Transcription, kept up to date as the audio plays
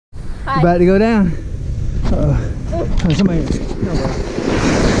About to go down. Oh, somebody.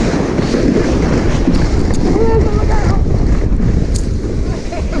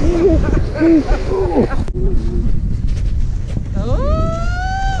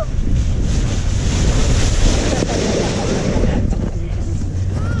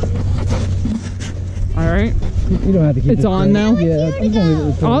 All right. You don't have to keep It's on now? Yeah, I'm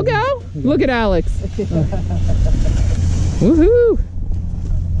going to I'll go. Look at Alex. Woohoo!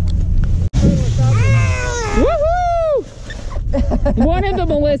 Woohoo! One of the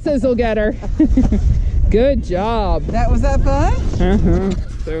Melissas will get her. Good job. Was that fun?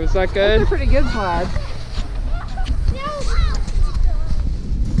 So was that good? That's a pretty good slide.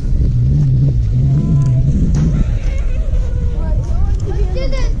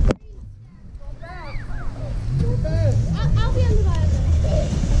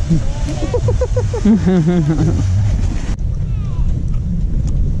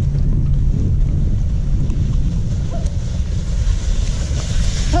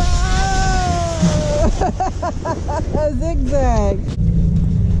 Zigzag.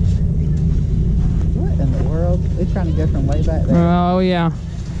 What in the world? They're trying to go from way back there. Oh yeah.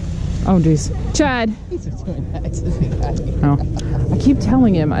 Oh geez. Chad. He's doing that to the guy. Oh. I keep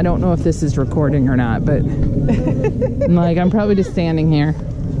telling him I don't know if this is recording or not, but I'm probably just standing here.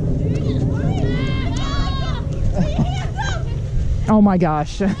 Oh my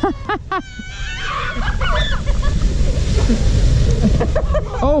gosh.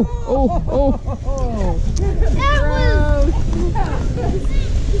 Oh.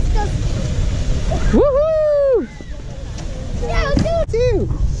 Woohoo!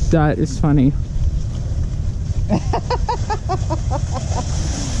 That is funny.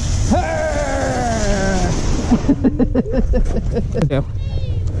 Yeah.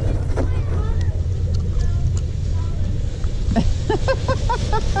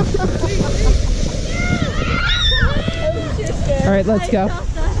 All right, let's go.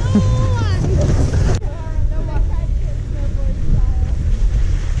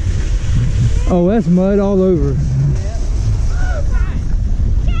 Oh, that's mud all over.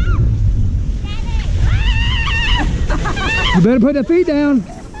 You better put the feet down,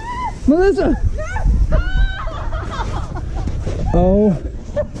 Melissa. Oh.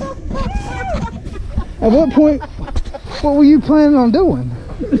 At what point, what were you planning on doing?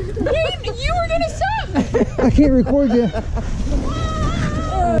 You were gonna stop. I can't record you.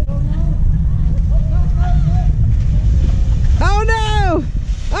 Oh no!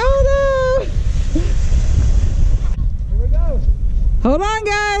 Oh no! Here we go. Hold on,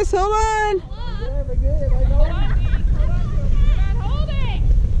 guys. Hold on.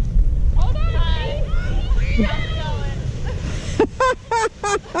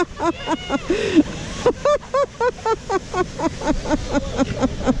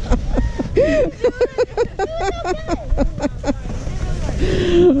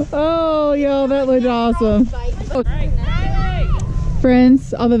 Oh, yo, that looked awesome.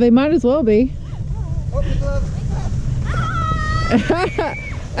 Friends, although they might as well be.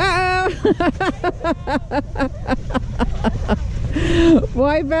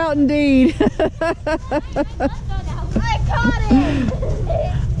 Wipe out indeed. I caught it!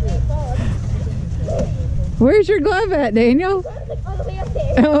 Where's your glove at, Daniel?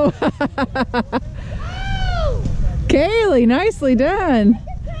 Oh. Kaylee, nicely done.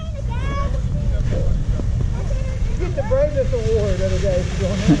 You get the bravest award the other day for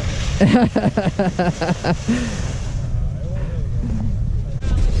doing that.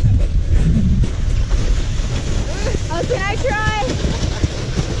 Oh, can I try?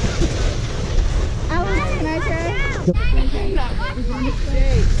 Alex, can I try?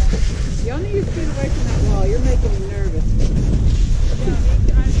 Y'all need to scoot away from that wall. You're making me nervous.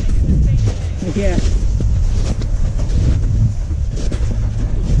 Yeah.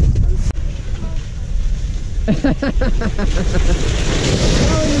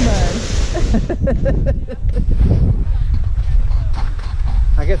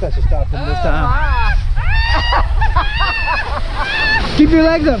 I guess I should stop him this time. Keep your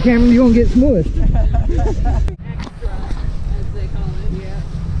legs up, Cameron. You're going to get smushed.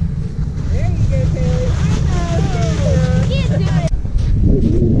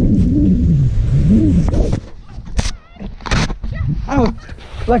 Oh,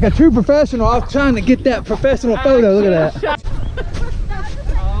 like a true professional, I was trying to get that professional photo. Look at that.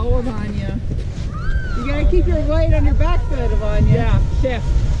 Oh, Ivania. You gotta keep your weight on your back foot, Ivania. Yeah,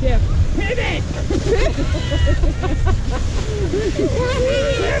 shift. Pivot!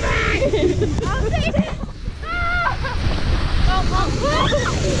 I'll take it!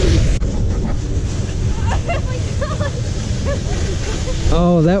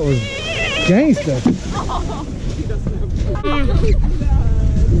 Oh, that was Gangsta.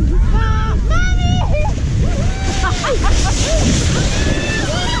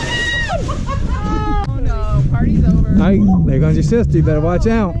 Oh no, party's over. Hey, there goes your sister. You better watch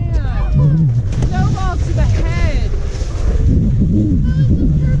out. Snowball to the head.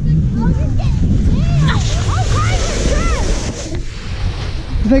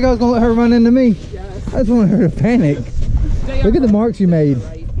 You think I was gonna let her run into me? Yes. I just wanted her to panic. Look at the marks you made.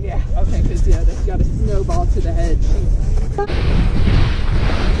 Right. Yeah. Okay, because yeah, that's got a snowball to the head.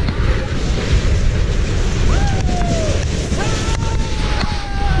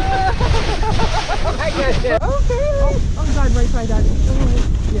 Okay. Oh God, right by that.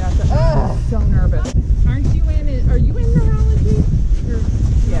 Oh, yeah. I'm so nervous. Aren't you in? Are you in neurology?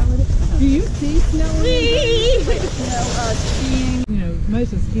 Yeah. Do you see snow? Like snow skiing? You know,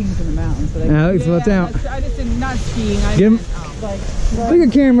 most of the skiing's in the mountains, so they Alex, watch out. I just did not skiing. I Get him. meant, Look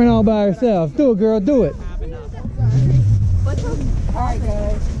at Cameron all by herself. Do it, girl. Do it. All right,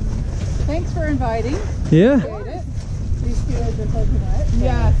 guys. Thanks for inviting. Yeah. Appreciate it. These kids are soaking wet.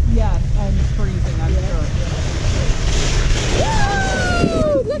 Yes, yes. I'm freezing. I'm